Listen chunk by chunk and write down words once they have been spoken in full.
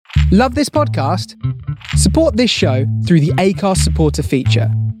Love this podcast? Support this show through the Acast supporter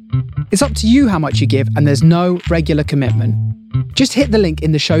feature. It's up to you how much you give, and there's no regular commitment. Just hit the link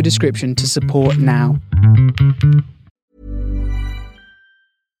in the show description to support now.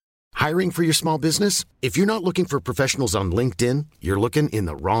 Hiring for your small business? If you're not looking for professionals on LinkedIn, you're looking in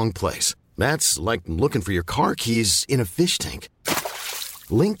the wrong place. That's like looking for your car keys in a fish tank.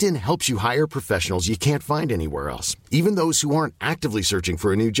 LinkedIn helps you hire professionals you can't find anywhere else, even those who aren't actively searching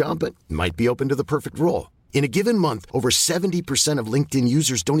for a new job but might be open to the perfect role. In a given month, over 70% of LinkedIn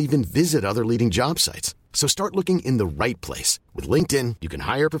users don't even visit other leading job sites. So start looking in the right place. With LinkedIn, you can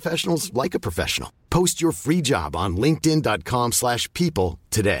hire professionals like a professional. Post your free job on linkedin.com/people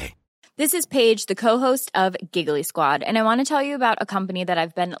today. This is Paige, the co-host of Giggly Squad, and I want to tell you about a company that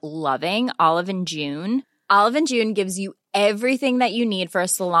I've been loving, Olive & June. Olive & June gives you everything that you need for a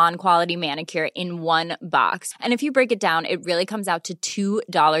salon-quality manicure in one box. And if you break it down, it really comes out to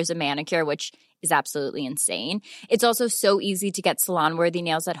 $2 a manicure, which is absolutely insane. It's also so easy to get salon-worthy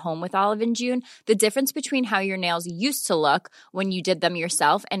nails at home with Olive & June. The difference between how your nails used to look when you did them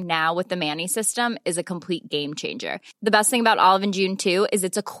yourself and now with the Mani system is a complete game changer. The best thing about Olive & June, too, is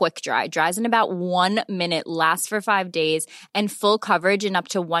it's a quick dry. Dries in about 1 minute, lasts for 5 days, and full coverage in up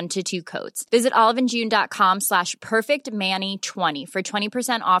to 1 to 2 coats. Visit oliveandjune.com/perfectmani20 for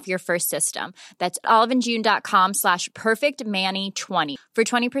 20% off your first system. That's oliveandjune.com/perfectmani20 for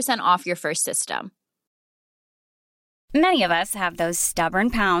 20% off your first system. Many of us have those stubborn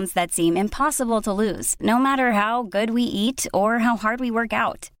pounds that seem impossible to lose, no matter how good we eat or how hard we work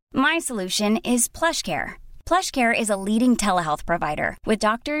out. My solution is PlushCare. PlushCare is a leading telehealth provider with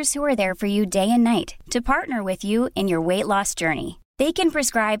doctors who are there for you day and night to partner with you in your weight loss journey. They can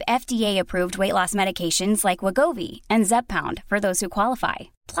prescribe FDA-approved weight loss medications like Wegovy and Zepbound for those who qualify.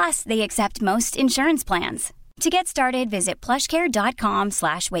 Plus, they accept most insurance plans. To get started, visit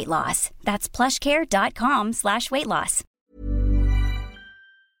plushcare.com/weightloss. That's plushcare.com/weightloss.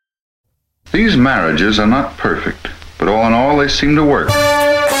 These marriages are not perfect, but all in all, they seem to work.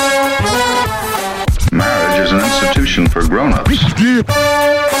 Marriage is an institution for grown-ups.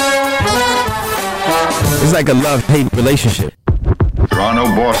 It's like a love-hate relationship. There are no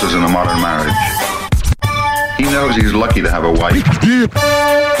bosses in a modern marriage. He knows he's lucky to have a wife.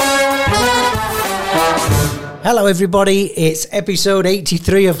 Hello everybody, it's episode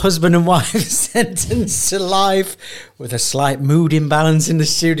 83 of Husband and Wife Sentenced to Life with a slight mood imbalance in the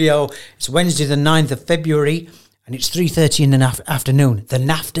studio. It's Wednesday the 9th of February and it's 3:30 in the afternoon. The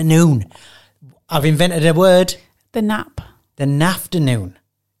nafternoon. I've invented a word. The nap. The nafternoon.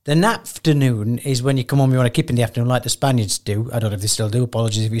 The nafternoon is when you come home, you want to keep in the afternoon like the Spaniards do. I don't know if they still do.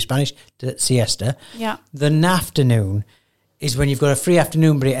 Apologies if you're Spanish. The siesta. Yeah. The nafternoon is when you've got a free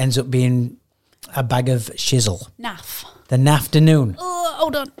afternoon but it ends up being a bag of shizzle. Naff. The nafternoon. Oh,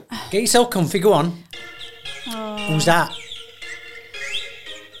 hold on. Get yourself comfy, go on. Who's that?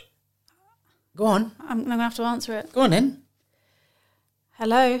 Go on. I'm going to have to answer it. Go on then.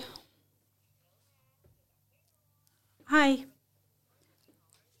 Hello. Hi.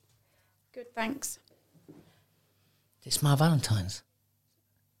 Good, thanks. This is my Valentine's.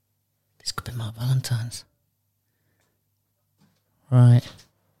 This could be my Valentine's. Right.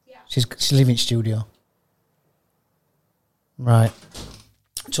 She's leaving studio. Right.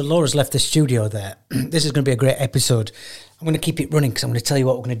 So Laura's left the studio there. This is going to be a great episode. I'm going to keep it running because I'm going to tell you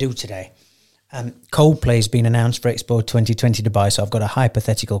what we're going to do today. Coldplay's been announced for Expo 2020 Dubai, so I've got a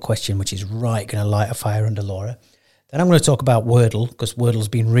hypothetical question which is going to light a fire under Laura. Then I'm going to talk about Wordle because Wordle's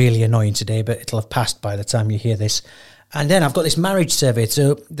been really annoying today, but it'll have passed by the time you hear this. And then I've got this marriage survey.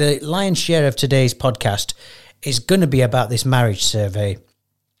 So the lion's share of today's podcast is going to be about this marriage survey,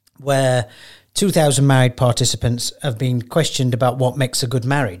 where 2,000 married participants have been questioned about what makes a good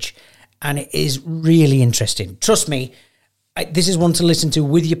marriage. And it is really interesting. Trust me, this is one to listen to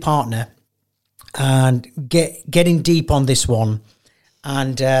with your partner and getting deep on this one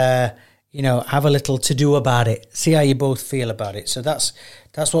and, have a little to do about it. See how you both feel about it. So that's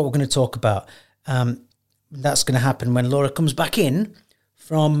what we're going to talk about. That's going to happen when Laura comes back in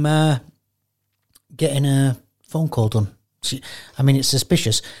from getting a phone call done. It's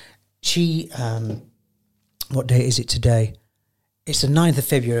suspicious. What day is it today? It's the 9th of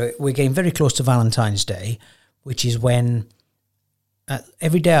February. We're getting very close to Valentine's Day, which is when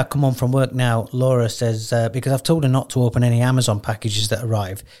every day I come home from work now, Laura says, because I've told her not to open any Amazon packages that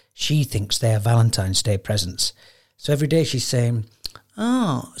arrive, she thinks they are Valentine's Day presents. So every day she's saying,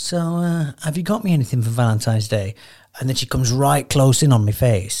 have you got me anything for Valentine's Day? And then she comes right close in on my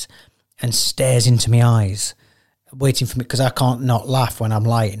face and stares into my eyes, waiting for me, because I can't not laugh when I'm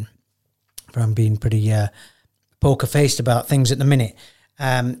lying. But I'm being pretty poker-faced about things at the minute.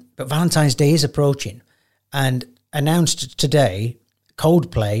 But Valentine's Day is approaching, and announced today,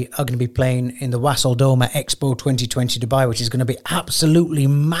 Coldplay are going to be playing in the Wasl Dome at Expo 2020 Dubai, which is going to be absolutely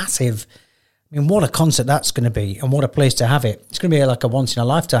massive. I mean, what a concert that's going to be, and what a place to have it. It's going to be like a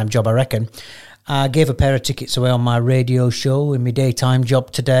once-in-a-lifetime job, I reckon. I gave a pair of tickets away on my radio show in my daytime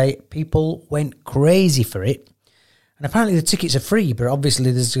job today. People went crazy for it. And apparently the tickets are free, but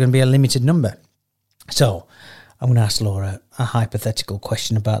obviously there's going to be a limited number. So I'm going to ask Laura a hypothetical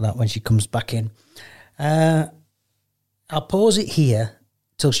question about that when she comes back in. I'll pause it here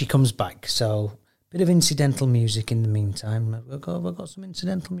till she comes back. So a bit of incidental music in the meantime. Have I got some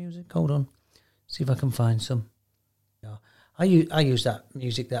incidental music? Hold on. See if I can find some. No. I use that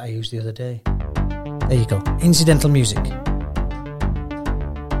music that I used the other day. There you go. Incidental music.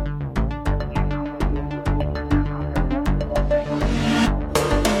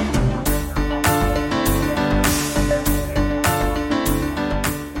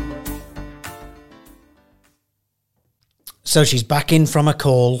 So she's back in from a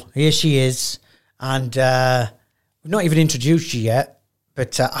call. Here she is. And we've not even introduced you yet,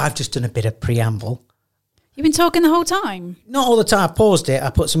 but I've just done a bit of preamble. You've been talking the whole time? Not all the time. I paused it. I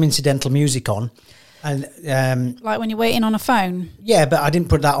put some incidental music on. And like when you're waiting on a phone? Yeah, but I didn't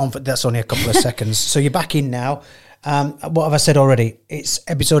put that on. That's only a couple of seconds. So you're back in now. What have I said already? It's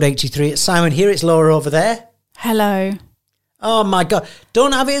episode 83. It's Simon here. It's Laura over there. Hello. Oh, my God.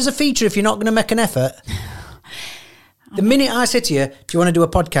 Don't have it as a feature if you're not going to make an effort. The minute I said to you, do you want to do a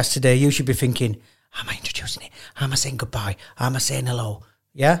podcast today? You should be thinking, how am I introducing it? How am I saying goodbye? How am I saying hello?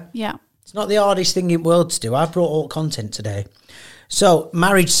 Yeah? Yeah. It's not the hardest thing in the world to do. I've brought all content today. So,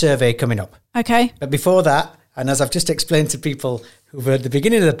 marriage survey coming up. Okay. But before that, and as I've just explained to people who've heard the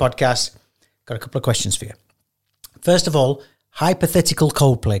beginning of the podcast, got a couple of questions for you. First of all, hypothetical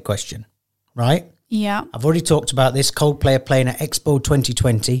Coldplay question, right? Yeah. I've already talked about this. Coldplay are playing at Expo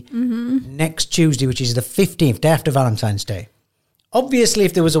 2020 next Tuesday, which is the 15th, day after Valentine's Day. Obviously,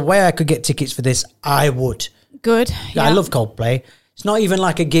 if there was a way I could get tickets for this, I would. Good. Yeah. I love Coldplay. It's not even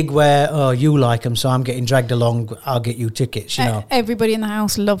like a gig where, oh, you like them, so I'm getting dragged along, I'll get you tickets, you know. Everybody in the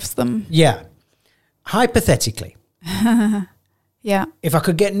house loves them. Yeah. Hypothetically. Yeah. If I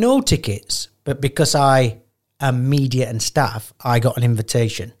could get no tickets, but because I am media and staff, I got an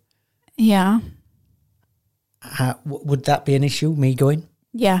invitation. Yeah. Would that be an issue, me going?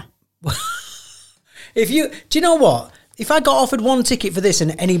 Yeah. Do you know what? If I got offered one ticket for this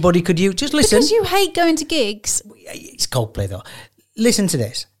and anybody could just listen. Because you hate going to gigs. It's Coldplay though. Listen to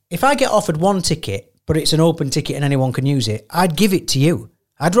this. If I get offered one ticket, but it's an open ticket and anyone can use it, I'd give it to you.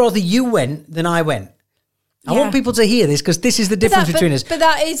 I'd rather you went than I went. I want people to hear this because this is the difference between us. But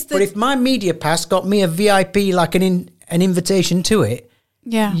that is the... But if my media pass got me a VIP, like an invitation to it,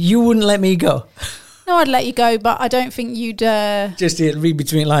 yeah, you wouldn't let me go. No, I'd let you go, but I don't think you'd... Just read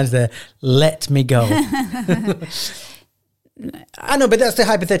between lines there. Let me go. I know, but that's the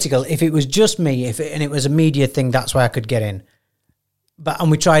hypothetical. If it was just me, and it was a media thing, that's why I could get in.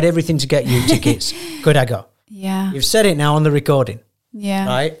 And we tried everything to get you tickets. Could I go? Yeah. You've said it now on the recording. Yeah.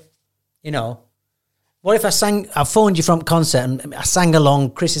 Right? You know, what if I phoned you from concert and I sang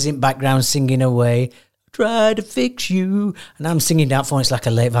along, Chris is in background singing away, try to fix you, and I'm singing that phone. It's like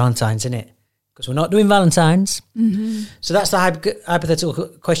a late Valentine's, isn't it? Because we're not doing Valentine's. Mm-hmm. So that's the hypothetical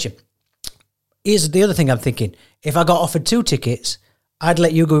question. Here's the other thing I'm thinking. If I got offered 2 tickets, I'd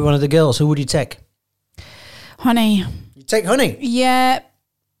let you go with one of the girls. Who would you take? Honey. You take Honey? Yeah,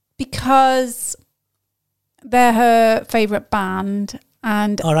 because they're her favourite band.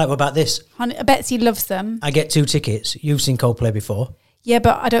 And all right, what about this? Honey, Betsy loves them. I get 2 tickets. You've seen Coldplay before. Yeah,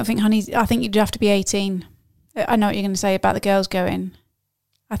 but I don't think I think you'd have to be 18. I know what you're going to say about the girls going.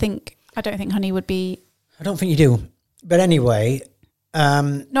 I don't think Honey would be... I don't think you do. But anyway...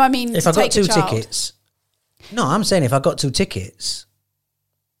 no, I mean, if I got 2 tickets... No, I'm saying if I got 2 tickets,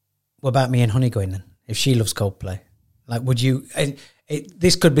 what about me and Honey going then? If she loves Coldplay. Like, would you...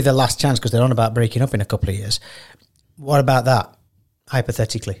 this could be the last chance because they're on about breaking up in a couple of years. What about that,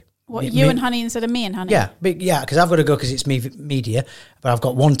 hypothetically? What, you and Honey instead of me and Honey? Yeah, because I've got to go because it's media, but I've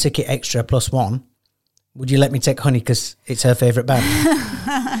got 1 ticket extra plus 1. Would you let me take Honey because it's her favourite band?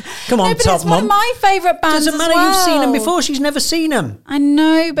 Come on, no, but top it's mum. one of my favourite bands. Doesn't matter. You've seen them before. She's never seen them. I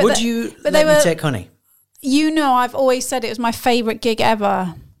know, but would you let me take Honey? You know, I've always said it was my favourite gig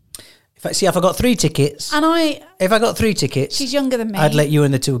ever. If I got 3 tickets, if I got 3 tickets, she's younger than me. I'd let you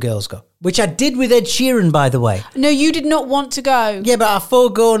and the 2 girls go, which I did with Ed Sheeran, by the way. No, you did not want to go. Yeah, but I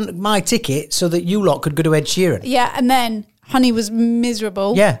foregone my ticket so that you lot could go to Ed Sheeran. Yeah, and then Honey was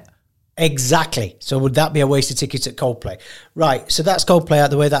miserable. Yeah. Exactly. So would that be a waste of tickets at Coldplay? Right. So that's Coldplay out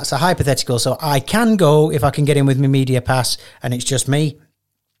the way. That's a hypothetical. So I can go if I can get in with my media pass and it's just me.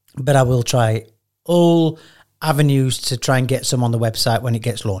 but I will try all avenues to try and get some on the website when it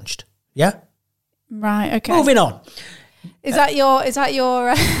gets launched. Yeah? Right, okay. Moving on. Is that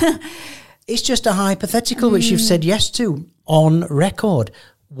your It's just a hypothetical which you've said yes to on record.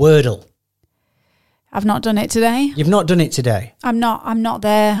 Wordle. I've not done it today. You've not done it today. I'm not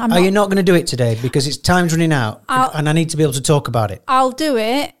there. Are you not going to do it today? Because it's time's running out and I need to be able to talk about it. I'll do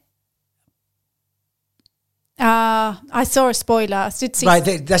it. I saw a spoiler. I did see. Right,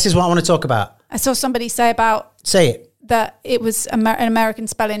 this is what I want to talk about. I saw somebody say about... Say it. That it was an American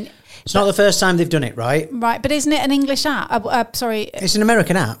spelling. It's not the first time they've done it, right? Right, but isn't it an English app? Sorry. It's an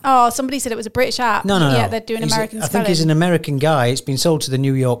American app. Oh, somebody said it was a British app. No. Yeah, they're doing American spelling. I think he's an American guy. It's been sold to the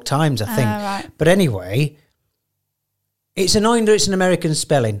New York Times, I think. Right. But anyway, it's annoying that it's an American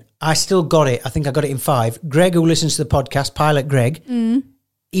spelling. I still got it. I think I got it in 5. Greg, who listens to the podcast, Pilot Greg,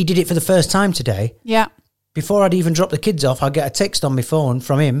 he did it for the first time today. Yeah. Before I'd even drop the kids off, I get a text on my phone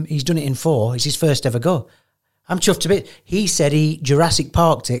from him. He's done it in 4. It's his first ever go. I'm chuffed a bit. He said he Jurassic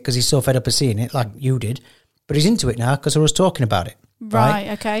Parked it because he's so fed up of seeing it, like you did. But he's into it now because I was talking about it. Right,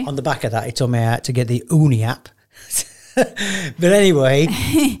 okay. On the back of that, he told me I had to get the Uni app. But anyway,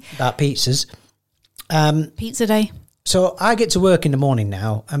 about pizzas. Pizza day. So I get to work in the morning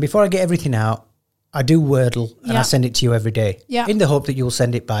now, and before I get everything out, I do Wordle, and I send it to you every day. Yeah. In the hope that you'll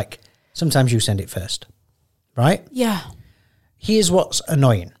send it back. Sometimes you send it first. Right? Yeah. Here's what's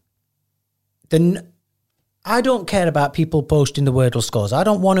annoying. I don't care about people posting the Wordle scores. I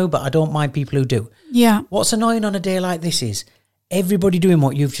don't want to, but I don't mind people who do. Yeah. What's annoying on a day like this is everybody doing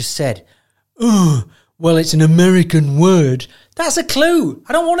what you've just said. Oh, well, it's an American word. That's a clue.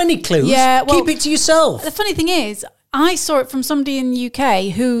 I don't want any clues. Yeah, well, keep it to yourself. The funny thing is, I saw it from somebody in the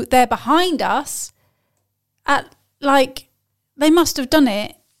UK who they're behind us at, like, they must have done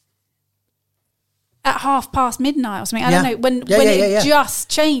it at midnight or something. I don't know, when it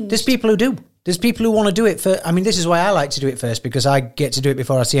just changed. There's people who do. There's people who want to do it for... I mean, this is why I like to do it first, because I get to do it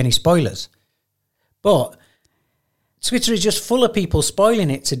before I see any spoilers. But Twitter is just full of people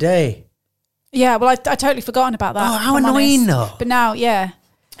spoiling it today. Yeah, well, I totally forgotten about that. Oh, how annoying, though. But now, yeah.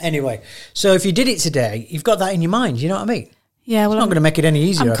 Anyway, so if you did it today, you've got that in your mind, you know what I mean? Yeah, well... It's not going to make it any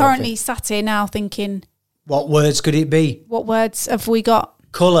easier, I'm currently sat here now thinking... What words could it be? What words have we got?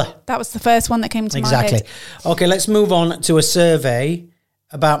 Colour. That was the first one that came to my head. Exactly. Okay, let's move on to a survey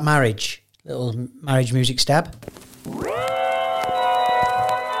about marriage. Little marriage music stab.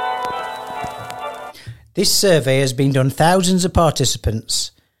 This survey has been done, thousands of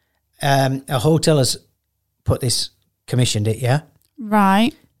participants. A hotel has commissioned it, yeah?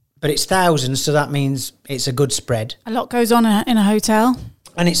 Right. But it's thousands, so that means it's a good spread. A lot goes on in a hotel.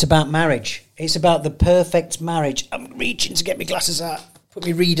 And it's about marriage. It's about the perfect marriage. I'm reaching to get my glasses out. Put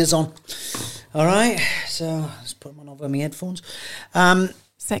my readers on. All right. So let's put them on over my headphones.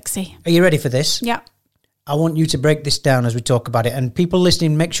 Sexy. Are you ready for this? Yeah. I want you to break this down as we talk about it. And people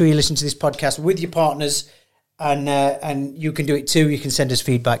listening, make sure you listen to this podcast with your partners. And you can do it too. You can send us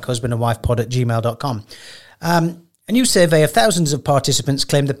feedback, husbandandwifepod@gmail.com. A new survey of thousands of participants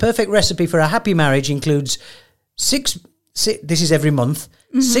claim the perfect recipe for a happy marriage includes six this is every month,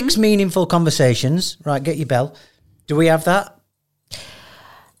 6 meaningful conversations. Right, get your bell. Do we have that?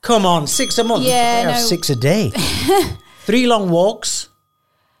 Come on, 6 a month. Yeah, we have 6 a day. 3 long walks.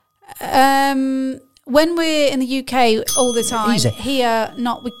 When we're in the UK all the time, Easy. here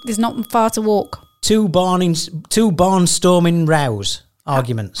there's not far to walk. 2 barnstorming rows,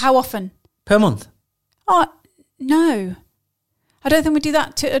 arguments. How often? Per month. Oh no, I don't think we do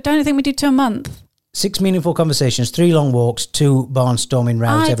that. I don't think we do 2 a month. 6 meaningful conversations, 3 long walks, 2 barnstorming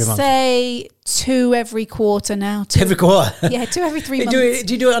rows every month. I'd say 2 every quarter now. 2 every quarter. Yeah, 2 every 3 months.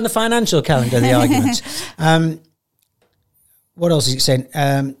 Do you do it on the financial calendar? The arguments. What else is it saying?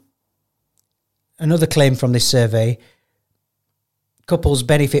 Another claim from this survey: couples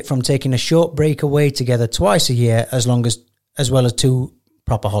benefit from taking a short break away together twice a year, as well as 2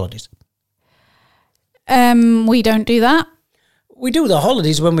 proper holidays. We don't do that. We do the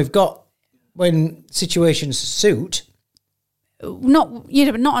holidays when situations suit. But not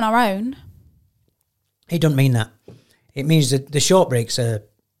on our own. It doesn't mean that. It means that the short breaks are,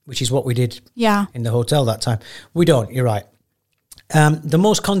 which is what we did in the hotel that time. We don't, you're right. The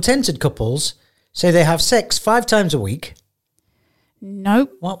most contented couples say they have sex 5 times a week.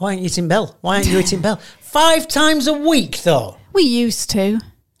 Nope. Why aren't you eating Bell? Why aren't you eating Bell? 5 times a week, though. We used to.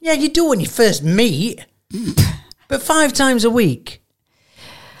 Yeah, you do when you first meet. But 5 times a week.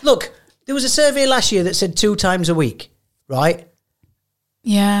 Look, there was a survey last year that said 2 times a week, right?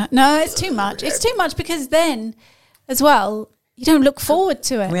 Yeah. No, it's too much. It's too much because then, as well, you don't look forward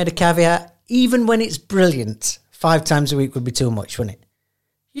to it. We had a caveat. Even when it's brilliant, 5 times a week would be too much, wouldn't it?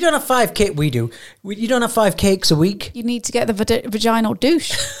 You don't have 5 cakes. We do. You don't have 5 cakes a week. You need to get the vaginal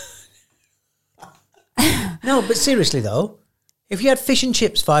douche. No, but seriously though, if you had fish and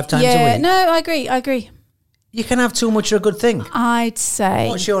chips 5 times a Yeah, week, no, I agree. you can have too much of a good thing. I'd say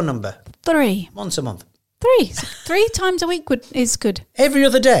What's your number? 3. Once a month. 3. 3 times a week is good. Every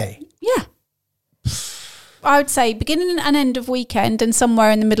other day. Yeah. I would say beginning and end of weekend and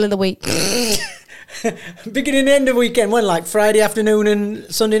somewhere in the middle of the week. Beginning and end of weekend, when like Friday afternoon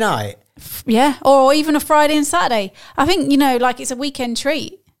and Sunday night? Yeah, or even a Friday and Saturday. I think, like it's a weekend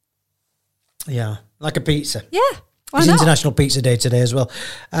treat. Yeah, like a pizza. Yeah, why It's not? International Pizza Day today as well.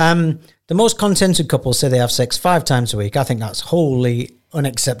 The most contented couples say they have sex 5 times a week. I think that's wholly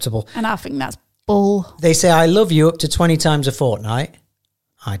unacceptable. And I think that's bull. They say, I love you up to 20 times a fortnight.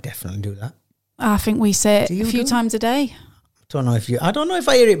 I definitely do that. I think we say it Do you a few do? times a day. I don't know if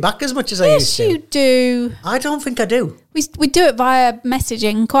I hear it back as much as I used Yes, to. you do. I don't think I do. We do it via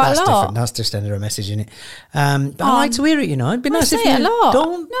messaging quite That's a lot. different. That's just under a message in it. But I like to hear it, It'd be I nice say if you it a lot.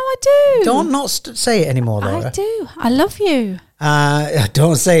 don't. No, I do. Don't not say it anymore, Laura. I do. I love you.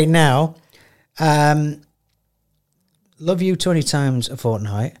 Don't say it now. Love you 20 times a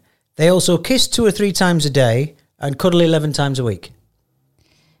fortnight. They also kiss 2 or 3 times a day and cuddle 11 times a week.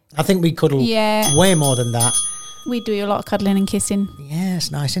 I think we cuddle way more than that. We do a lot of cuddling and kissing. Yeah, it's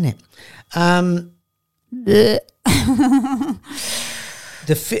nice, isn't it?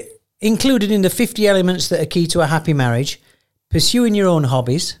 Included in the 50 elements that are key to a happy marriage, pursuing your own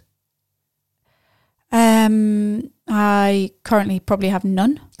hobbies. I currently probably have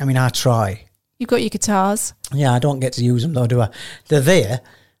none. I mean, I try. You've got your guitars. Yeah, I don't get to use them though, do I? They're there.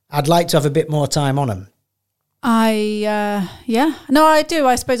 I'd like to have a bit more time on them. Yeah. No, I do.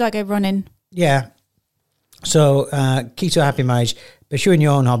 I suppose I go running. Yeah. So, key to a happy marriage, pursuing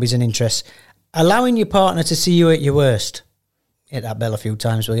your own hobbies and interests, allowing your partner to see you at your worst. Hit that bell a few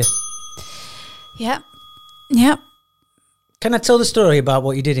times, will you? Yep. Can I tell the story about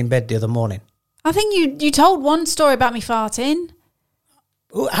what you did in bed the other morning? I think you told one story about me farting.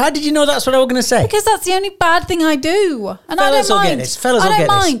 How did you know that's what I was going to say? Because that's the only bad thing I do. And Fellas I don't will mind. get this. Fellas I will don't get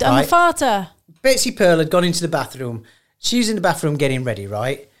this, mind. I'm a right? farter. Betsy Pearl had gone into the bathroom. She was in the bathroom getting ready,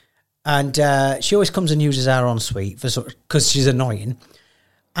 right? And she always comes and uses our ensuite because she's annoying.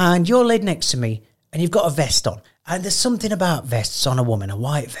 And you're laid next to me and you've got a vest on. And there's something about vests on a woman, a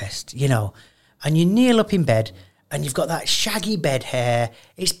white vest, And you kneel up in bed and you've got that shaggy bed hair.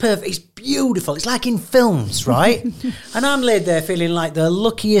 It's perfect. It's beautiful. It's like in films, right? And I'm laid there feeling like the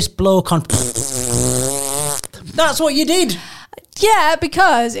luckiest bloke on... That's what you did. Yeah,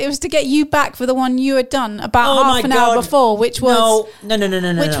 because it was to get you back for the one you had done about half an hour before, which was... No.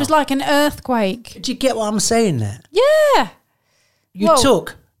 Which was like an earthquake. Do you get what I'm saying there? Yeah. You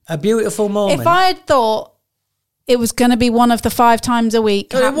took a beautiful moment. If I had thought it was going to be one of the 5 times a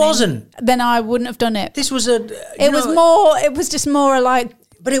week... No, it wasn't. Then I wouldn't have done it. This was It was just more like...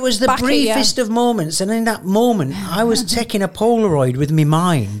 But it was the briefest of moments. And in that moment, I was taking a Polaroid with my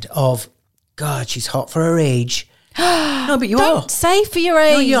mind of, God, she's hot for her age. No, but you are. Don't say for your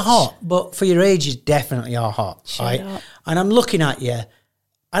age. No, you're hot. But for your age, you definitely are hot. Shut up. And I'm looking at you.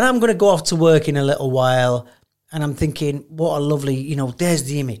 And I'm going to go off to work in a little while. And I'm thinking, what a lovely, there's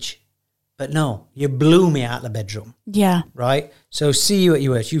the image. But no, you blew me out of the bedroom. Yeah. Right? So see you at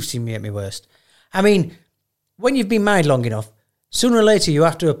your worst. You've seen me at my worst. I mean, when you've been married long enough, sooner or later you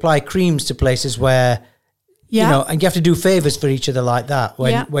have to apply creams to places where, and you have to do favours for each other like that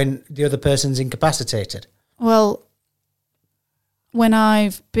when the other person's incapacitated. Well, when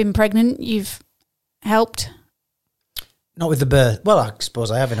I've been pregnant, you've helped. Not with the birth. Well, I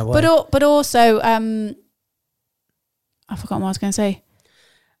suppose I have in a way. But also, I forgot what I was going to say.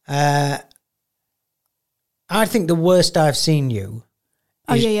 I think the worst I've seen you...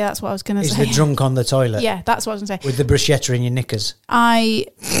 Oh, yeah, that's what I was going to say. Is the drunk on the toilet. Yeah, that's what I was going to say. With the bruschetta in your knickers.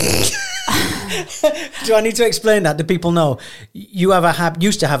 Do I need to explain that? Do people know? You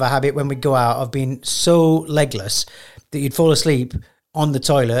used to have a habit when we go out of being so legless that you'd fall asleep on the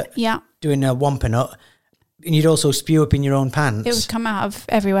toilet doing a wampin nut, and you'd also spew up in your own pants. It would come out of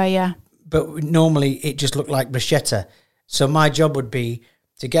everywhere, yeah. But normally it just looked like bruschetta. So my job would be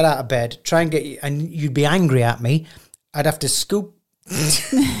to get out of bed, try and get you, and you'd be angry at me. I'd have to scoop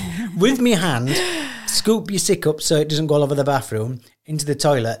with my hand, scoop your sick up so it doesn't go all over the bathroom into the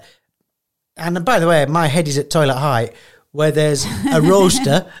toilet. And by the way, my head is at toilet height, where there's a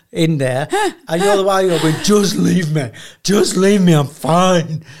roaster in there, and you're the while you're going, just leave me, I'm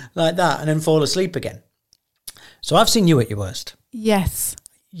fine, like that, and then fall asleep again. So I've seen you at your worst. Yes.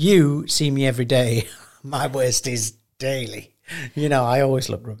 You see me every day. My worst is daily. You know, I always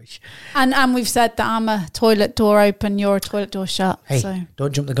look rubbish. And we've said that I'm a toilet door open, you're a toilet door shut. Hey, so.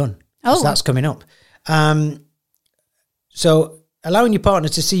 don't jump the gun. Oh. That's coming up. So allowing your partner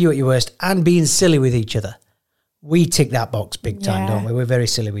to see you at your worst and being silly with each other. We tick that box big time, don't we? We're very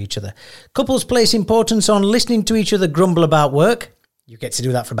silly with each other. Couples place importance on listening to each other grumble about work. You get to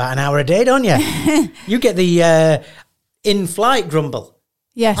do that for about an hour a day, don't you? You get the in-flight grumble.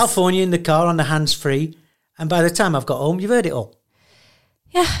 Yes. I'll phone you in the car on the hands-free, and by the time I've got home, you've heard it all.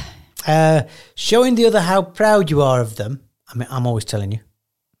 Yeah. Showing the other how proud you are of them. I mean, I'm always telling you.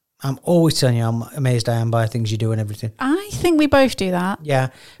 I'm always telling you how amazed I am by things you do and everything. I think we both do that. Yeah.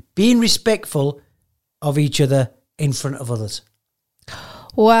 Being respectful of each other in front of others.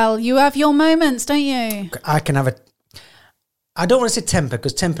 Well, you have your moments, don't you? I can have I don't want to say temper,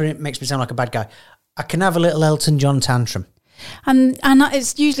 because temper makes me sound like a bad guy. I can have a little Elton John tantrum. And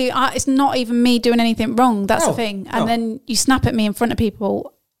it's usually, it's not even me doing anything wrong. That's the thing. And then you snap at me in front of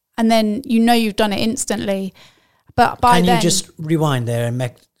people, and then you know you've done it instantly. But by then... Can you just rewind there and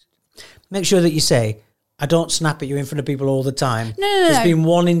make sure that you say, I don't snap at you in front of people all the time. No. There's been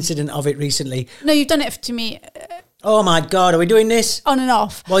one incident of it recently. No, you've done it to me. Oh my God, are we doing this? On and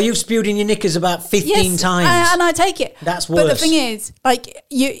off. Well, you've spewed in your knickers about 15 times. And I take it. That's worse. But the thing is, like,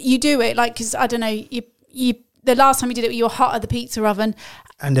 you do it, like, because, I don't know, you the last time you did it, you were hot at the pizza oven.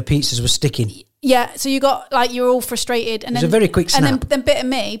 And the pizzas were sticking. Yeah, so you got, like, you were all frustrated. And it was a very quick snap. And then bit at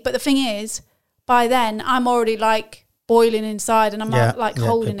me. But the thing is, by then, I'm already, like, boiling inside, and I'm,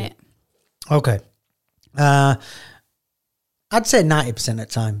 holding it. Okay. I'd say 90% of the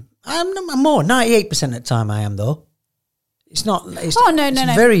time. I'm more, 98% of the time I am, though. It's not... It's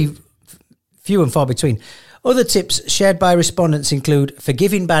very few and far between. Other tips shared by respondents include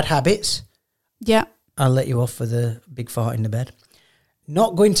forgiving bad habits. Yeah. I'll let you off with a big fart in the bed.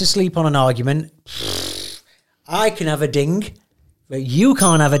 Not going to sleep on an argument. I can have a ding, but you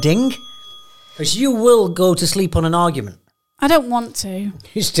can't have a ding, because you will go to sleep on an argument. I don't want to.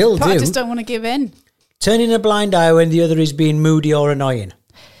 You still do. I just don't want to give in. Turning a blind eye when the other is being moody or annoying.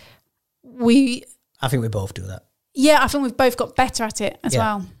 I think we both do that. Yeah, I think we've both got better at it as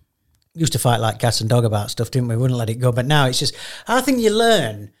well. Used to fight like cat and dog about stuff, didn't we? Wouldn't let it go. But now it's just, I think you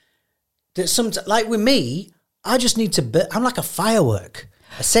learn that sometimes, like with me, I just need to, I'm like a firework,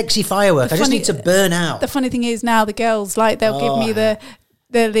 a sexy firework. I just need to burn out. The funny thing is now the girls, like, they'll give me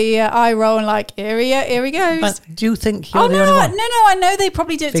the eye roll and like, here he goes. But do you think you're the only one? No, I know they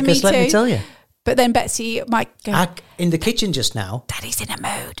probably did it to me too. Because let me tell you. But then Betsy might go, in the kitchen just now. Daddy's in a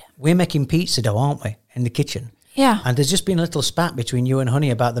mood. We're making pizza dough, aren't we? In the kitchen. Yeah. And there's just been a little spat between you and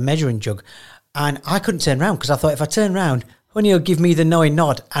Honey about the measuring jug. And I couldn't turn around because I thought if I turn around, Honey will give me the knowing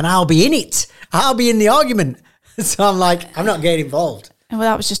nod and I'll be in it. I'll be in the argument. So I'm like, I'm not getting involved. Well,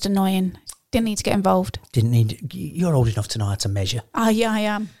 that was just annoying. Didn't need to get involved. You're old enough to know how to measure. Yeah, I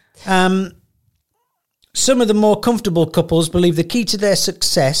am. Some of the more comfortable couples believe the key to their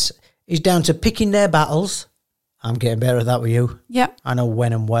success is down to picking their battles. I'm getting better at that with you. Yep. I know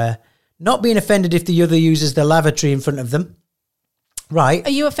when and where. Not being offended if the other uses the lavatory in front of them. Right. Are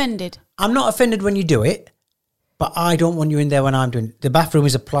you offended? I'm not offended when you do it, but I don't want you in there when I'm doing it. The bathroom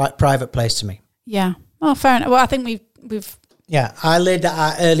is a private place to me. Yeah. Oh, fair enough. Well, I think we've... Yeah, I laid that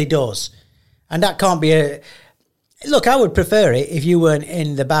out early doors. And that can't be a... Look, I would prefer it if you weren't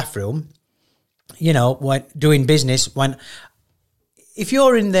in the bathroom, you know, when doing business, when... If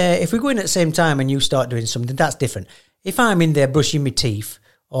you're in there, if we go in at the same time and you start doing something, that's different. If I'm in there brushing my teeth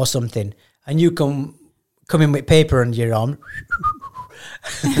or something and you come in with paper under your arm,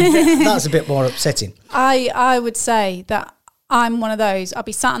 that's a bit more upsetting. I would say that I'm one of those. I'll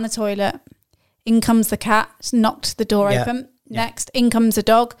be sat on the toilet, in comes the cat, knocked the door open. Yeah. Next, in comes the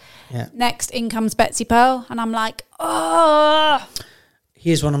dog. Yeah. Next, in comes Betsy Pearl. And I'm like, oh.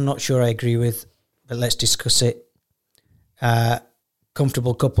 Here's one I'm not sure I agree with, but let's discuss it.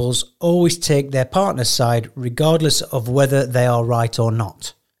 Comfortable couples always take their partner's side regardless of whether they are right or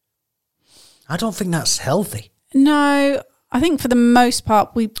not. I don't think that's healthy. No, I think for the most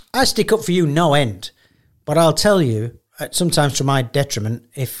part I stick up for you no end, but I'll tell you, sometimes to my detriment,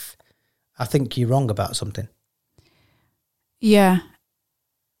 if I think you're wrong about something. Yeah.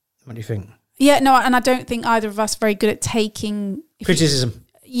 What do you think? Yeah, no, and I don't think either of us are very good at taking... criticism.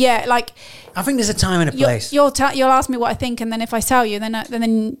 Yeah, like... I think there's a time and a place. You'll ask me what I think, and then if I tell you,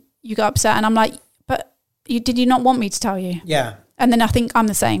 then you get upset, and I'm like, but did you not want me to tell you? Yeah. And then I think I'm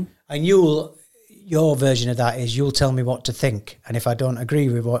the same. And your version of that is you'll tell me what to think, and if I don't agree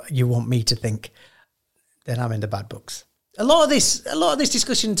with what you want me to think, then I'm in the bad books. A lot of this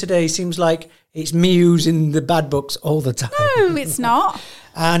discussion today seems like it's me who's in the bad books all the time. No, it's not.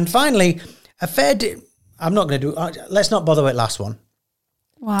 And finally, I'm not going to do... let's not bother with last one.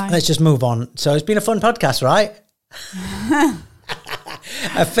 Why? Let's just move on. So it's been a fun podcast, right?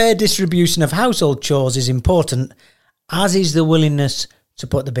 A fair distribution of household chores is important, as is the willingness to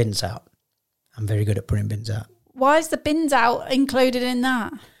put the bins out. I'm very good at putting bins out. Why is the bins out included in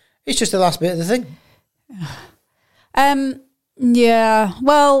that? It's just the last bit of the thing. Yeah.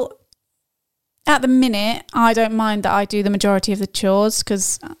 Well, at the minute, I don't mind that I do the majority of the chores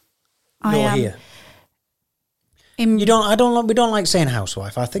because I am here. We don't like saying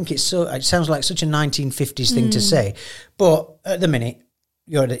housewife. I think it sounds like such a 1950s thing to say. But at the minute,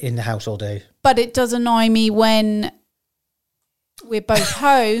 you're in the house all day. But it does annoy me when we're both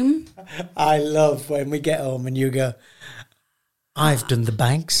home. I love when we get home and you go, I've done the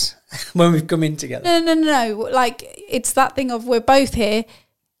banks when we've come in together. No. Like, it's that thing of we're both here.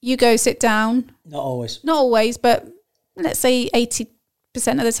 You go sit down. Not always. Not always, but let's say 80%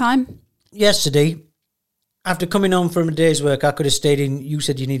 of the time. Yesterday, after coming home from a day's work, I could have stayed in. You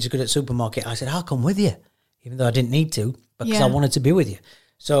said you need to go to the supermarket. I said, I'll come with you, even though I didn't need to, because I wanted to be with you.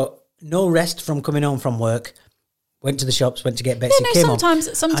 So no rest from coming home from work. Went to the shops, went to get Betsy, came home.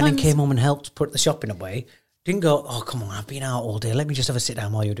 Sometimes. And then came home and helped put the shopping away. Didn't go, oh, come on, I've been out all day. Let me just have a sit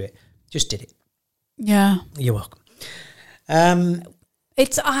down while you do it. Just did it. Yeah. You're welcome.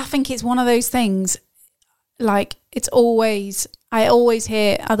 I think it's one of those things, like, I always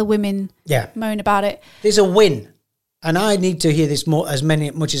hear other women moan about it. There's a win. And I need to hear this much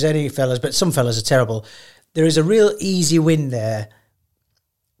as any fellas, but some fellas are terrible. There is a real easy win there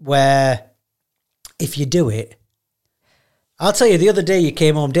where if you do it, I'll tell you, the other day you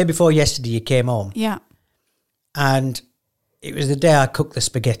came home, day before yesterday you came home. Yeah. And it was the day I cooked the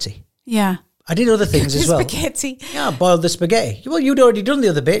spaghetti. Yeah. I did other things as well. Spaghetti. Yeah, I boiled the spaghetti. Well, you'd already done the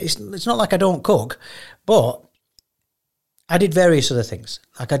other bit. It's not like I don't cook. But I did various other things.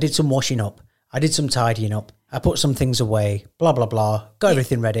 Like I did some washing up. I did some tidying up. I put some things away. Blah, blah, blah. Got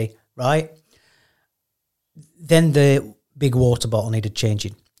everything ready, right? Then the big water bottle needed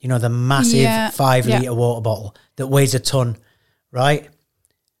changing. You know, the massive 5-litre water bottle that weighs a ton, right?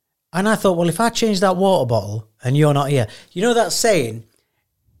 And I thought, well, if I change that water bottle and you're not here, you know that saying,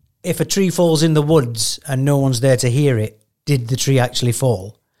 if a tree falls in the woods and no one's there to hear it, did the tree actually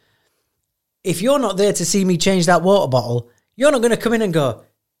fall? If you're not there to see me change that water bottle, you're not going to come in and go,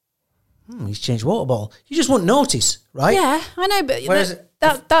 he's changed water bottle. You just won't notice, right? Yeah, I know,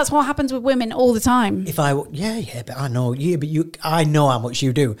 but that's what happens with women all the time. But I know. I know how much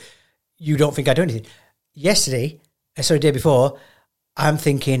you do. You don't think I do anything. Day before, I'm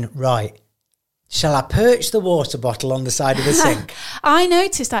thinking, right, shall I perch the water bottle on the side of the sink? I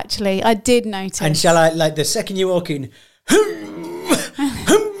noticed, actually. I did notice. And shall I, like the second you walk in,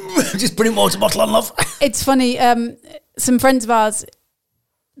 just putting water bottle on, love? It's funny. Some friends of ours,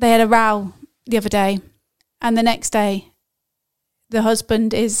 they had a row the other day. And the next day, the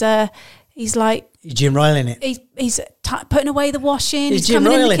husband is, he's like... He's Jim Roiling it. He's putting away the washing. He's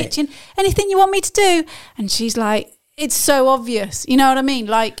coming in the Roiling kitchen. Anything you want me to do? And she's like... It's so obvious. You know what I mean?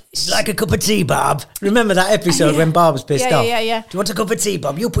 Like a cup of tea, Barb. Remember that episode when Barb was pissed off? Yeah. Do you want a cup of tea,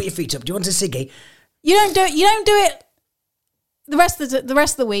 Bob? You put your feet up. Do you want a ciggy? You don't do it the rest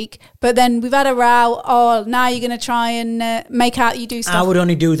of the week, but then we've had a row. Oh, now you're going to try and make out you do stuff. I would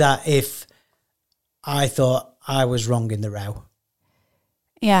only do that if I thought I was wrong in the row.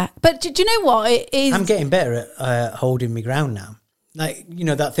 Yeah. But do you know what? It is. I'm getting better at holding my ground now. Like, you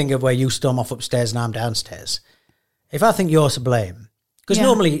know, that thing of where you storm off upstairs and I'm downstairs. If I think you're to blame, because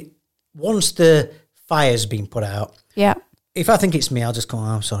normally once the fire's been put out, if I think it's me, I'll just go,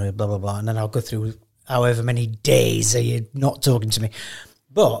 I'm sorry, blah, blah, blah. And then I'll go through however many days are you not talking to me.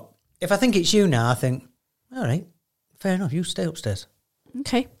 But if I think it's you now, I think, all right, fair enough, you stay upstairs.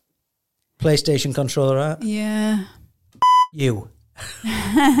 Okay. PlayStation controller out. Yeah. You.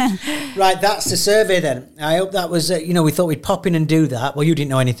 Right, that's the survey then. I hope that was, we thought we'd pop in and do that. Well, you didn't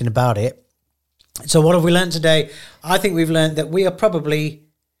know anything about it. So what have we learned today? I think we've learned that we are probably...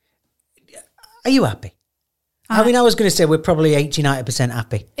 Are you happy? I mean, I was going to say we're probably 80-90%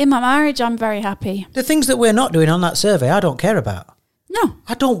 happy. In my marriage, I'm very happy. The things that we're not doing on that survey, I don't care about. No.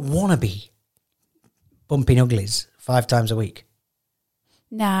 I don't want to be bumping uglies 5 times a week.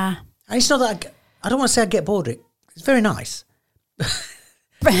 Nah. And it's not that... I don't want to say I get bored of it. It's very nice.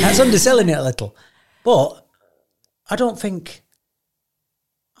 That's underselling it a little. But I don't think...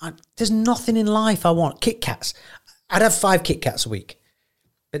 there's nothing in life I want. Kit Kats. I'd have 5 Kit Kats a week.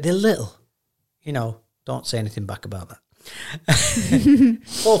 But they're little. Don't say anything back about that.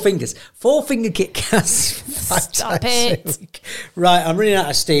 4 fingers. 4-finger Kit Kats. 5 Stop times it. a week. Right, I'm running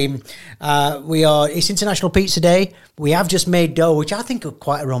out of steam. It's International Pizza Day. We have just made dough, which I think is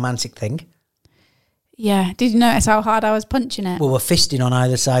quite a romantic thing. Yeah. Did you notice how hard I was punching it? We were fisting on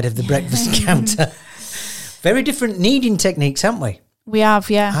either side of the breakfast counter. Very different kneading techniques, haven't we? We have,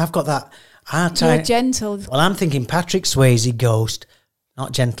 yeah. I've got that. You're gentle. Well, I'm thinking Patrick Swayze Ghost,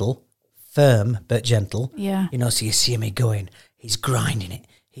 not gentle, firm but gentle. Yeah. You know, so you see me going, he's grinding it,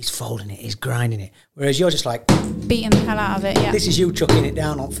 he's folding it, he's grinding it. Whereas you're just like beating the hell out of it. Yeah. This is you chucking it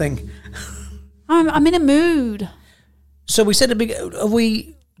down on thing. I'm in a mood. So we said do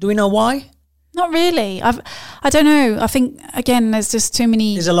we know why? Not really. I don't know. I think again, there's just too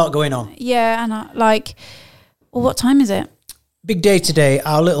many. There's a lot going on. Yeah, and well, what time is it? Big day today.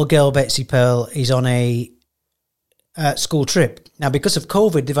 Our little girl Betsy Pearl is on a school trip. Now, because of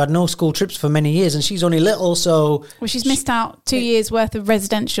COVID, they've had no school trips for many years, and she's only little, so... Well, she's missed out 2 years' worth of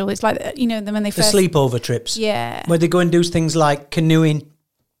residential. It's like, you know, when they first... The sleepover trips. Yeah. Where they go and do things like canoeing,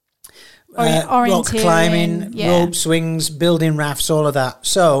 rock climbing, rope swings, building rafts, all of that.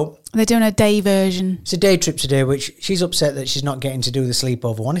 So... They're doing a day version. It's a day trip today, which she's upset that she's not getting to do the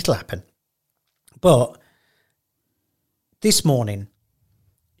sleepover one. It'll happen. But this morning,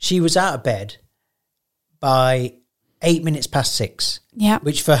 she was out of bed by 8 minutes past 6. Yeah.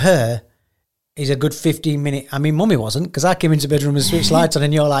 Which for her is a good 15 minute. I mean, Mummy wasn't, because I came into the bedroom and switched lights on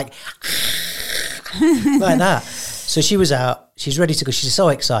and you're like, like that. So she was out. She's ready to go. She's so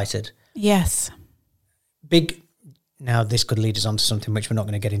excited. Yes. Now, this could lead us on to something which we're not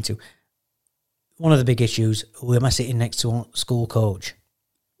going to get into. One of the big issues, who am I sitting next to a school coach?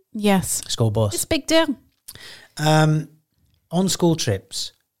 Yes. School bus. It's a big deal. On school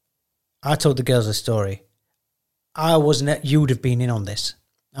trips, I told the girls a story. You'd have been in on this.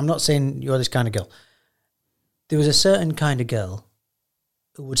 I'm not saying you're this kind of girl. There was a certain kind of girl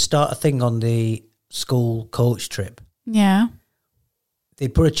who would start a thing on the school coach trip. Yeah.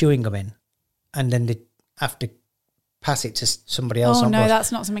 They'd put a chewing gum in, and then they'd have to pass it to somebody else. Oh, on no, bus.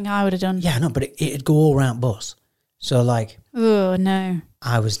 That's not something I would have done. Yeah, no, but it'd go all round bus. So, like... Oh, no.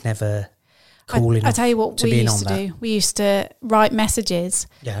 I was never cool enough. I tell you what to we be in used on to do. We used to write messages.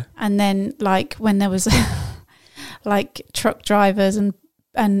 Yeah. And then, like, when there was, like, truck drivers and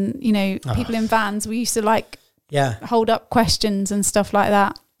you know, people in vans, we used to, like... Yeah. Hold up questions and stuff like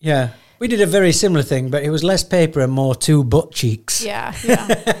that. Yeah. We did a very similar thing, but it was less paper and more 2 butt cheeks. Yeah, yeah.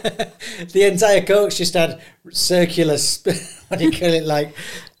 The entire coach just had circular, what do you call it, like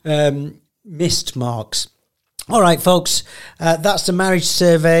mist marks. All right, folks, that's the marriage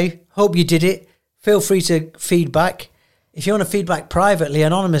survey. Hope you did it. Feel free to feedback. If you want to feedback privately,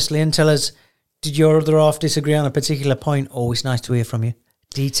 anonymously, and tell us, did your other half disagree on a particular point? Always nice to hear from you.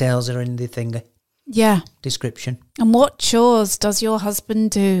 Details are in the thing. Yeah. Description. And what chores does your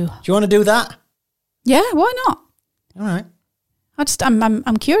husband do? Do you want to do that? Yeah, why not? All right.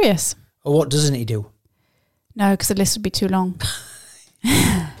 I'm curious. Or what doesn't he do? No, because the list would be too long.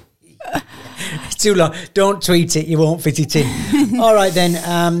 It's too long. Don't tweet it. You won't fit it in. All right,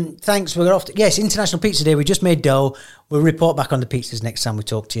 then. Thanks. We're off. Yes, International Pizza Day. We just made dough. We'll report back on the pizzas next time we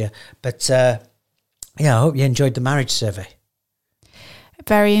talk to you. But, yeah, I hope you enjoyed the marriage survey.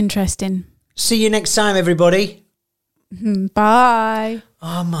 Very interesting. See you next time, everybody. Bye.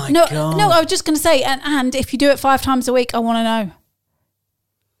 Oh, my God. No, I was just going to say, and if you do it 5 times a week, I want to know.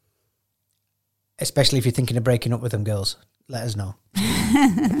 Especially if you're thinking of breaking up with them, girls. Let us know.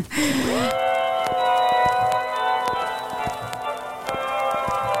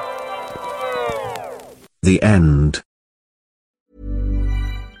 The end.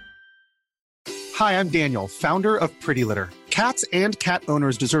 Hi, I'm Daniel, founder of Pretty Litter. Cats and cat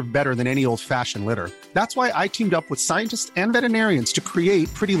owners deserve better than any old-fashioned litter. That's why I teamed up with scientists and veterinarians to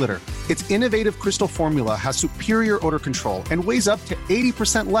create Pretty Litter. Its innovative crystal formula has superior odor control and weighs up to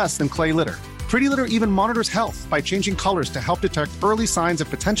 80% less than clay litter. Pretty Litter even monitors health by changing colors to help detect early signs of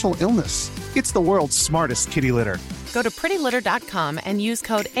potential illness. It's the world's smartest kitty litter. Go to prettylitter.com and use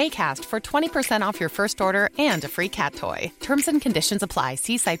code ACAST for 20% off your first order and a free cat toy. Terms and conditions apply.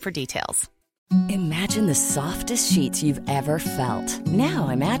 See site for details. Imagine the softest sheets you've ever felt. Now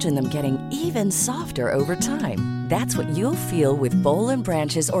imagine them getting even softer over time. That's what you'll feel with Boll &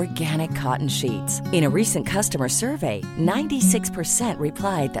 Branch's organic cotton sheets. In a recent customer survey, 96%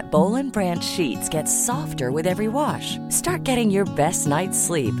 replied that Boll & Branch sheets get softer with every wash. Start getting your best night's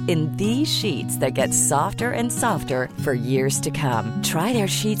sleep in these sheets that get softer and softer for years to come. Try their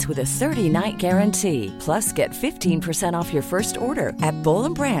sheets with a 30-night guarantee. Plus, get 15% off your first order at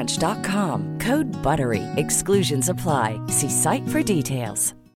bollandbranch.com. Code BUTTERY. Exclusions apply. See site for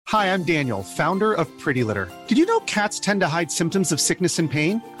details. Hi, I'm Daniel, founder of Pretty Litter. Did you know cats tend to hide symptoms of sickness and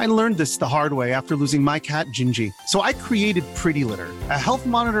pain? I learned this the hard way after losing my cat, Gingy. So I created Pretty Litter, a health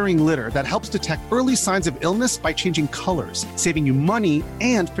monitoring litter that helps detect early signs of illness by changing colors, saving you money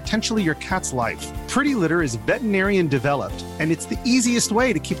and potentially your cat's life. Pretty Litter is veterinarian developed, and it's the easiest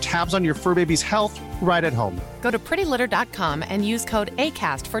way to keep tabs on your fur baby's health right at home. Go to prettylitter.com and use code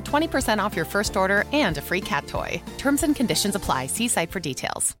ACAST for 20% off your first order and a free cat toy. Terms and conditions apply. See site for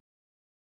details.